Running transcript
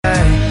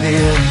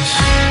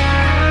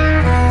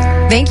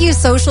Thank you,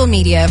 social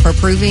media, for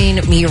proving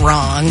me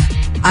wrong.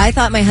 I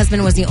thought my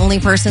husband was the only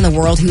person in the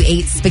world who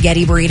ate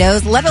spaghetti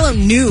burritos, let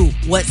alone knew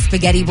what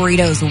spaghetti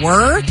burritos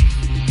were.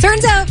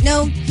 Turns out,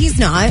 no, he's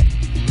not.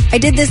 I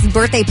did this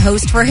birthday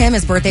post for him.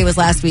 His birthday was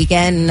last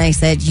weekend, and I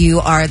said, you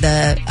are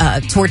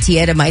the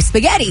tortilla to my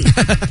spaghetti.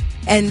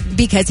 And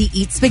because he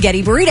eats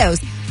spaghetti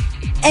burritos.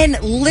 And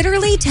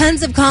literally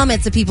tons of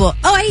comments of people,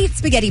 oh, I eat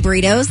spaghetti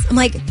burritos. I'm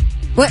like,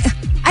 what?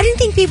 I didn't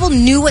think people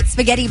knew what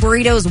spaghetti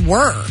burritos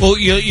were. Well,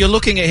 you're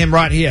looking at him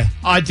right here.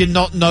 I did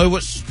not know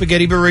what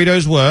spaghetti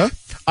burritos were.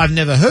 I've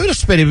never heard of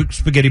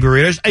spaghetti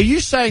burritos. Are you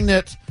saying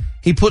that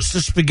he puts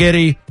the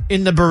spaghetti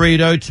in the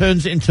burrito,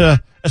 turns it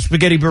into a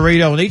spaghetti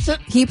burrito and eats it?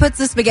 He puts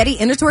the spaghetti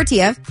in a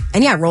tortilla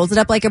and, rolls it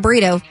up like a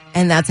burrito,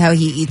 and that's how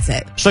he eats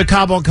it. So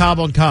carb on carb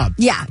on carb.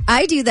 Yeah,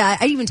 I do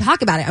that. I even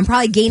talk about it. I'm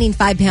probably gaining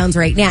 5 pounds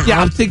right now.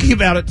 Yeah, I'm thinking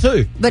about it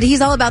too. But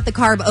he's all about the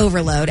carb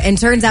overload, and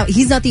turns out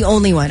he's not the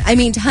only one. I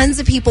mean, tons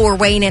of people were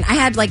weighing in. I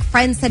had,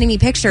 friends sending me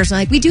pictures,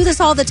 and we do this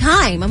all the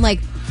time. I'm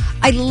like,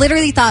 I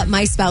literally thought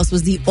my spouse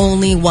was the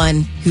only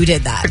one who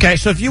did that. Okay,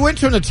 so if you went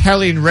to an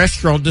Italian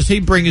restaurant, does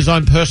he bring his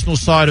own personal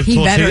side of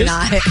tortillas? He better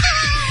not.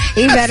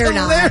 He better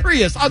not. That's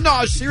hilarious. Oh,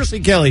 no, seriously,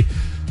 Kelly.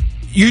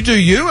 You do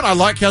you, and I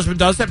like your husband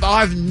does that, but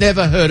I've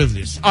never heard of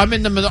this. I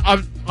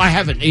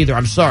haven't either.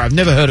 I'm sorry. I've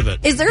never heard of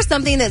it.'t there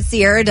something that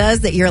Sierra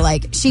does that you're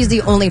like, she's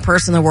the only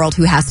person in the world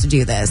who has to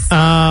do this?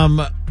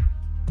 Probably,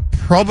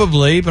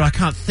 but I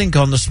can't think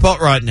on the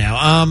spot right now.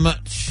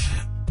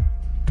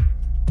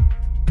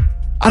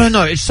 I don't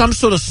know. It's some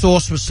sort of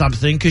sauce with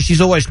something because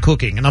she's always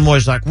cooking, and I'm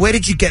always like, where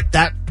did you get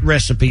that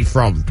recipe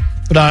from?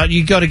 But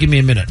you got to give me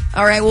a minute.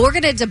 All right. Well, we're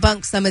going to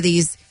debunk some of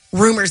these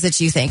rumors that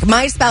you think.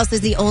 My spouse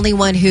is the only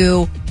one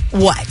who,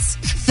 what?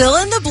 Fill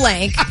in the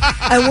blank.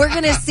 And we're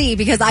going to see,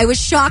 because I was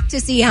shocked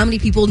to see how many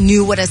people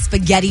knew what a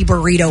spaghetti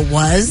burrito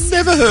was.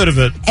 Never heard of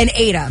it. And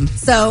ate them.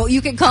 So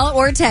you can call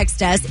or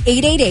text us,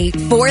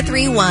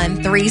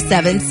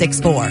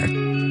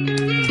 888-431-3764.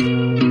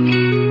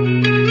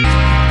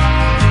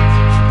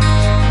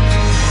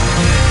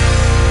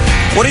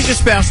 What does your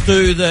spouse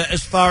do that,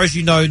 as far as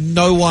you know,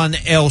 no one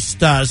else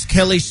does?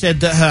 Kelly said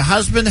that her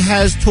husband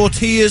has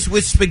tortillas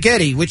with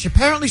spaghetti, which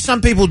apparently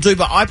some people do,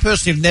 but I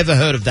personally have never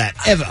heard of that,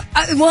 ever.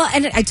 Well,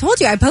 and I told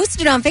you, I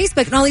posted it on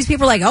Facebook, and all these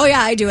people are like, oh,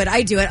 yeah, I do it.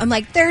 I'm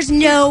like, there's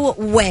no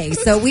way.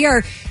 So we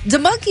are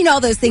debunking all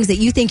those things that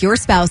you think your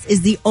spouse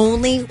is the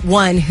only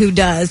one who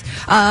does.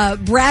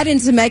 Brad in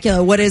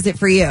Temecula, what is it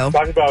for you?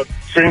 Talk about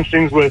strange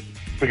things with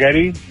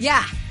spaghetti.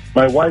 Yeah.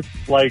 My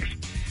wife likes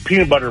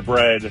peanut butter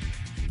bread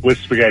with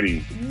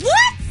spaghetti.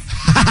 What?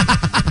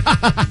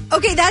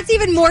 Okay, that's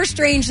even more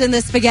strange than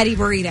the spaghetti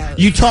burrito.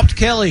 You topped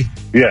Kelly.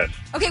 Yes.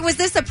 Okay, was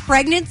this a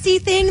pregnancy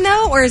thing,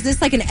 though, or is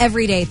this like an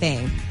everyday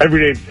thing?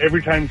 Every day,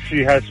 every time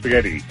she has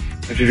spaghetti.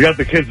 And she's got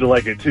the kids that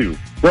like it, too.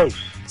 Gross.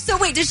 So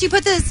wait, does she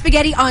put the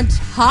spaghetti on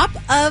top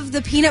of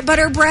the peanut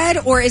butter bread,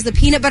 or is the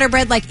peanut butter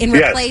bread in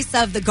replace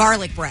of the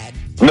garlic bread?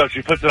 No,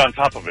 she puts it on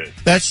top of it.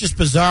 That's just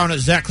bizarre and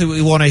exactly what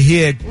we want to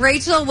hear.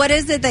 Rachel, what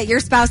is it that your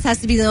spouse has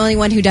to be the only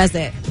one who does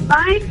it?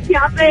 My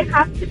fiance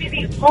has to be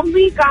the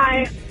only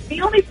guy,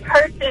 the only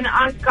person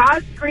on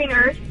God's green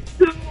earth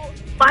who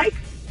likes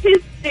his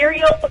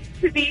cereal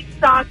to be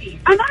soggy.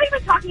 I'm not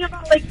even talking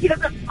about he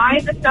doesn't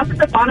find the stuff at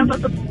the bottom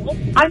of the bowl.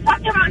 I'm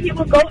talking about he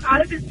will go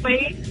out of his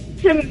way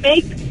to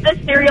make the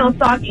cereal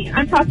soggy.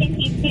 I'm talking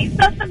he heats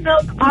up the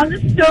milk on the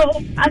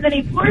stove, and then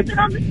he pours it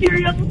on the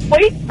cereal,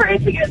 waits for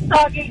it to get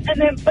soggy,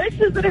 and then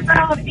pushes it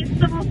around. It's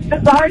the most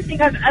bizarre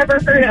thing I've ever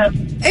heard of.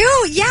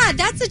 Ew, yeah,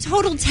 that's a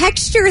total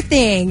texture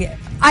thing.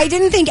 I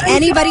didn't think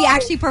anybody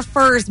actually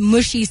prefers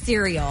mushy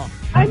cereal.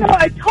 I know,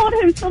 I've told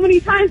him so many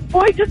times,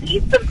 boy, just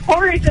eat some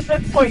porridge at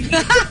this point.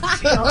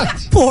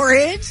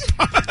 Porridge?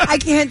 I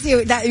can't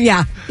do that.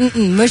 Yeah.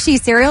 Mushy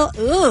cereal?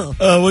 Ooh.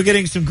 We're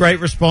getting some great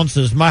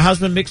responses. My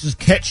husband mixes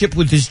ketchup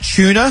with his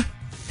tuna.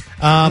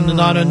 The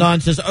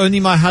 909 says, only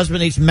my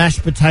husband eats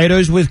mashed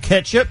potatoes with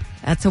ketchup.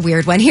 That's a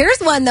weird one. Here's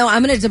one, though.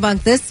 I'm going to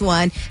debunk this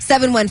one.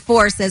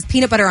 714 says,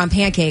 peanut butter on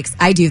pancakes.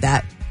 I do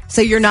that.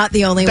 So you're not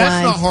the only one.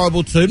 That's not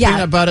horrible, too. Yeah.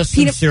 Peanut butter,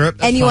 some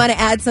syrup. And you want to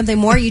add something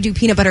more? You do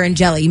peanut butter and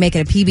jelly. You make it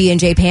a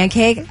PB&J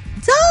pancake.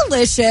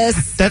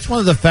 Delicious. That's one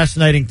of the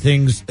fascinating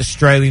things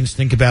Australians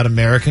think about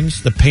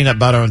Americans, the peanut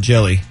butter and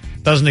jelly.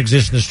 Doesn't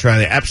exist in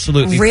Australia.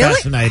 Absolutely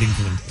fascinating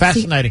to them.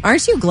 Fascinating.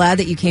 Aren't you glad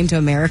that you came to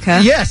America?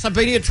 Yes, I've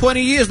been here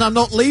 20 years and I'm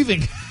not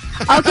leaving.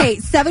 Okay,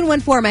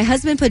 714. My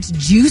husband puts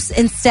juice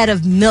instead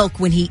of milk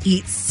when he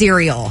eats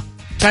cereal.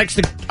 I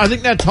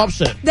think that tops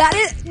it.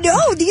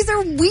 No, these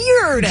are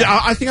weird.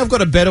 I think I've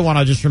got a better one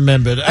I just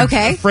remembered.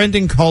 Okay. A friend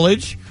in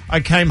college, I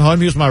came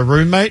home, he was my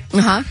roommate.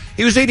 Uh-huh.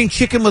 He was eating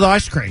chicken with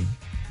ice cream.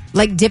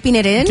 Like dipping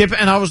it in?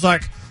 And I was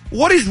like,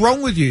 what is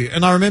wrong with you?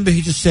 And I remember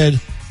he just said,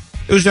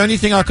 it was the only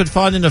thing I could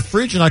find in the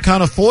fridge and I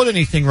can't afford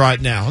anything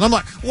right now. And I'm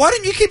like, why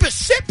didn't you keep it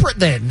separate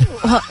then?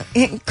 Well,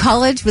 in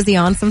college, was he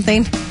on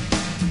something?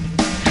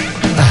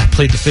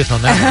 Plead the fifth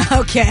on that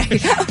one. Okay.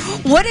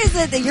 What is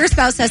it that your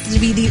spouse has to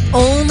be the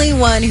only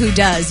one who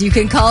does? You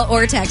can call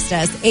or text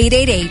us,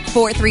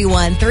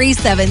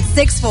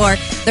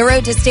 888-431-3764. The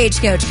Road to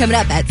Stagecoach coming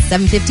up at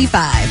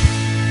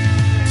 7:55.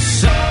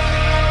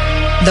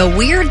 The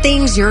weird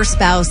things your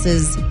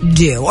spouses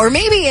do. Or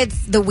maybe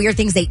it's the weird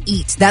things they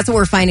eat. That's what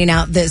we're finding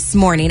out this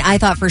morning. I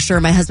thought for sure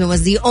my husband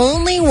was the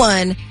only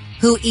one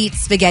who eats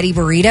spaghetti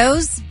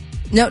burritos.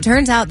 No, it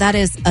turns out that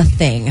is a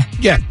thing.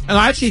 Yeah, and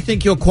I actually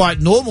think you're quite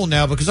normal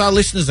now because our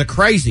listeners are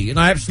crazy, and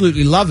I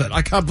absolutely love it.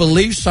 I can't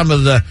believe some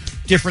of the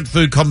different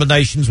food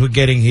combinations we're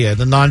getting here.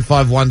 The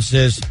 951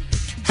 says,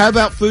 how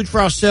about food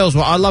for ourselves?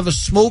 Well, I love a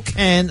small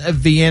can of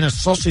Vienna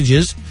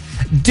sausages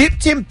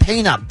dipped in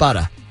peanut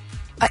butter.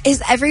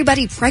 Is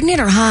everybody pregnant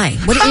or high?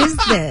 What is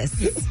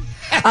this?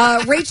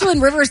 Rachel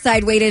in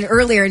Riverside weighed in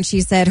earlier and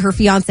she said her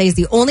fiance is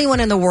the only one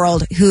in the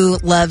world who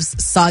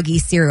loves soggy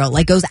cereal,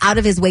 like goes out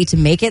of his way to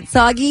make it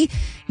soggy.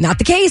 Not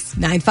the case.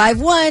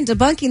 951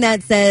 debunking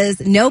that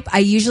says, nope, I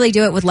usually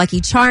do it with Lucky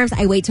Charms.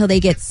 I wait till they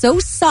get so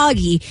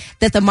soggy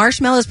that the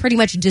marshmallows pretty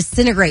much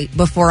disintegrate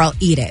before I'll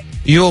eat it.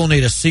 You all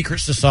need a secret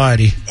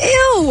society.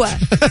 Ew.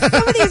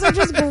 Some of these are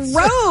just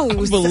gross.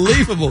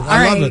 Unbelievable.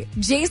 I love it.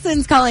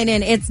 Jason's calling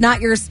in. It's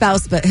not your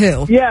spouse, but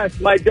who?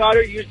 Yes, my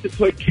daughter used to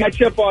put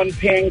ketchup on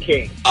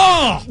pancakes.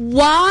 Oh!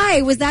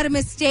 Why? Was that a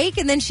mistake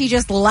and then she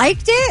just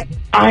liked it?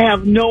 I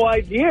have no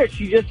idea.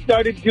 She just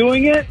started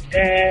doing it,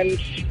 and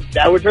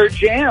that was her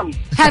jam.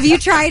 Have you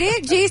tried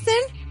it, Jason?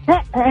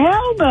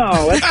 Hell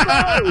no. That's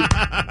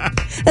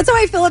gross. That's how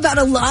I feel about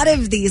a lot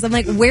of these. I'm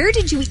like, where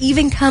did you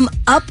even come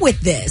up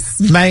with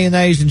this?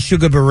 Mayonnaise and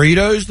sugar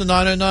burritos, the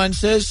 909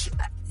 says.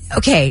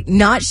 Okay,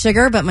 not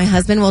sugar, but my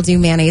husband will do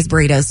mayonnaise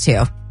burritos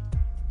too.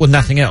 With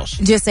nothing else.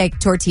 Just like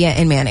tortilla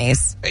and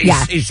mayonnaise.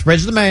 He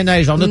spreads the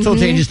mayonnaise on the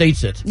tortilla and just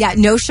eats it. Yeah,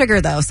 no sugar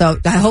though. So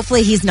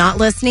hopefully he's not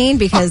listening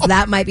because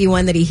that might be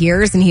one that he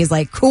hears and he's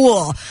like,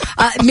 cool.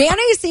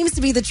 Mayonnaise seems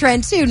to be the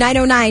trend too.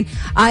 909.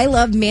 I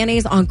love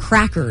mayonnaise on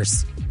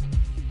crackers.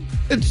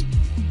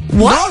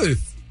 What? No.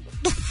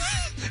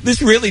 This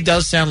really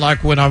does sound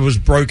like when I was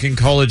broke in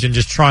college and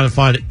just trying to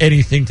find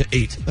anything to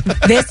eat.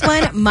 This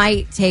one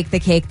might take the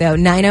cake, though.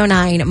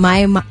 909.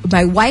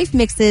 My wife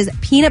mixes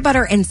peanut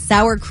butter and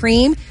sour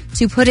cream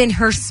to put in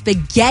her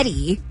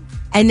spaghetti,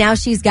 and now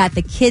she's got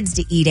the kids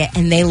to eat it,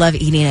 and they love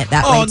eating it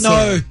that way, too.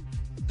 Oh, no.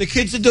 The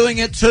kids are doing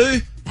it,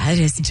 too? That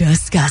is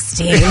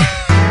disgusting.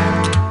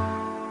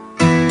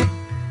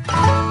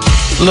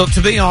 Look,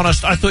 to be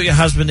honest, I thought your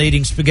husband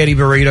eating spaghetti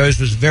burritos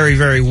was very,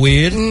 very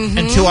weird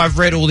until I've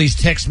read all these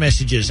text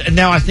messages. And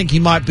now I think he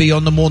might be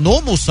on the more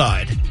normal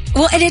side.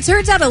 Well, and it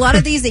turns out a lot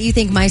of these that you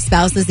think my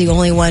spouse is the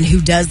only one who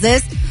does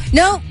this.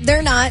 No,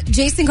 they're not.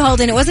 Jason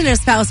called in. It wasn't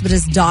his spouse, but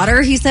his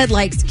daughter, he said,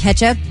 likes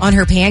ketchup on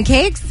her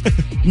pancakes.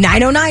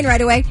 909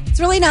 right away. It's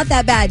really not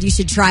that bad. You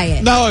should try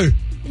it. No.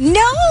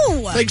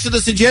 No. Thanks for the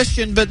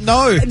suggestion, but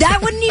no. That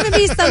wouldn't even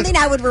be something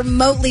I would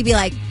remotely be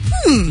like,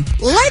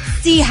 let's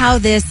see how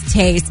this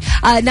tastes.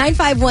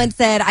 951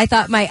 said, I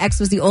thought my ex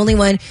was the only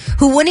one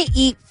who wouldn't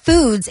eat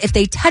foods if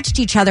they touched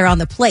each other on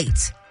the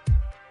plate.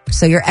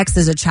 So your ex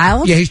is a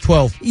child? Yeah, he's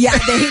 12. Yeah,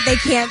 they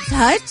can't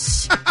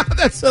touch?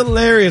 That's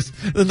hilarious.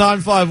 The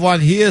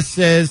 951 here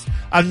says,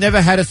 I've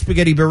never had a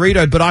spaghetti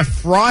burrito, but I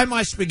fry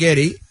my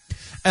spaghetti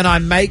and I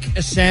make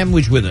a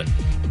sandwich with it.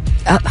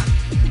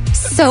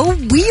 So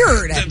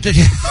weird.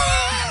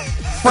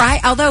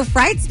 Although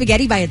fried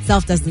spaghetti by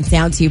itself doesn't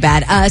sound too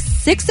bad.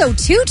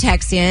 602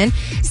 texts in,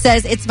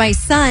 says, it's my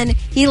son.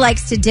 He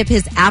likes to dip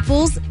his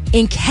apples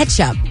in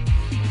ketchup.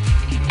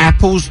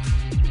 Apples?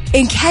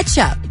 In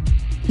ketchup.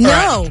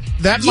 No.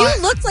 Right. You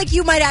looked like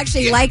you might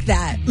actually like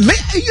that.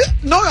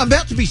 No, I'm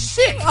about to be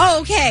sick.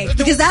 Oh, okay.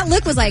 Because that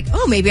look was like,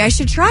 oh, maybe I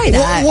should try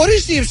that. What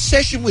is the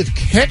obsession with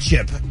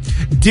ketchup?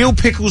 Dill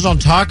pickles on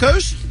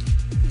tacos?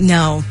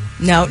 No.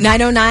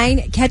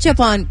 909,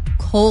 ketchup on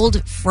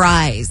cold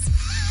fries.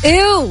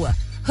 Ew.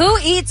 Who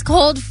eats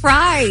cold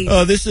fries?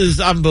 Oh, this is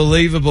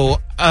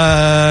unbelievable.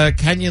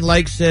 Canyon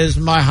Lake says,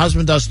 my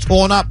husband does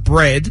torn up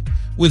bread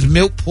with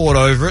milk poured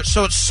over it,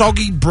 so it's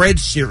soggy bread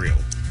cereal.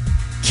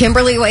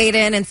 Kimberly weighed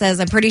in and says,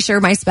 I'm pretty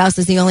sure my spouse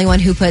is the only one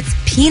who puts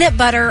peanut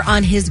butter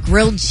on his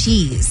grilled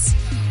cheese.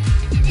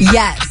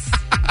 Yes.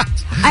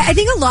 I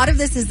think a lot of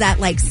this is that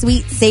like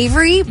sweet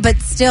savory, but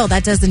still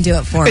that doesn't do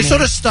it for me. It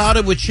sort of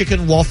started with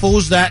chicken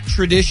waffles, that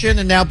tradition,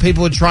 and now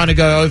people are trying to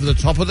go over the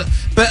top of it.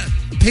 But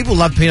people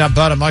love peanut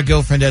butter. My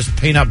girlfriend has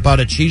peanut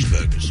butter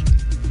cheeseburgers.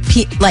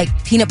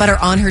 Like peanut butter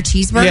on her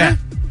cheeseburger? Yeah.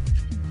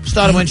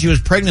 Started when she was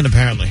pregnant,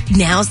 apparently.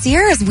 Now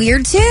Sierra's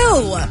weird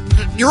too.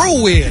 You're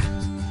all weird.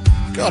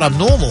 God, I'm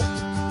normal.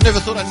 Never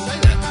thought I'd say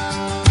that.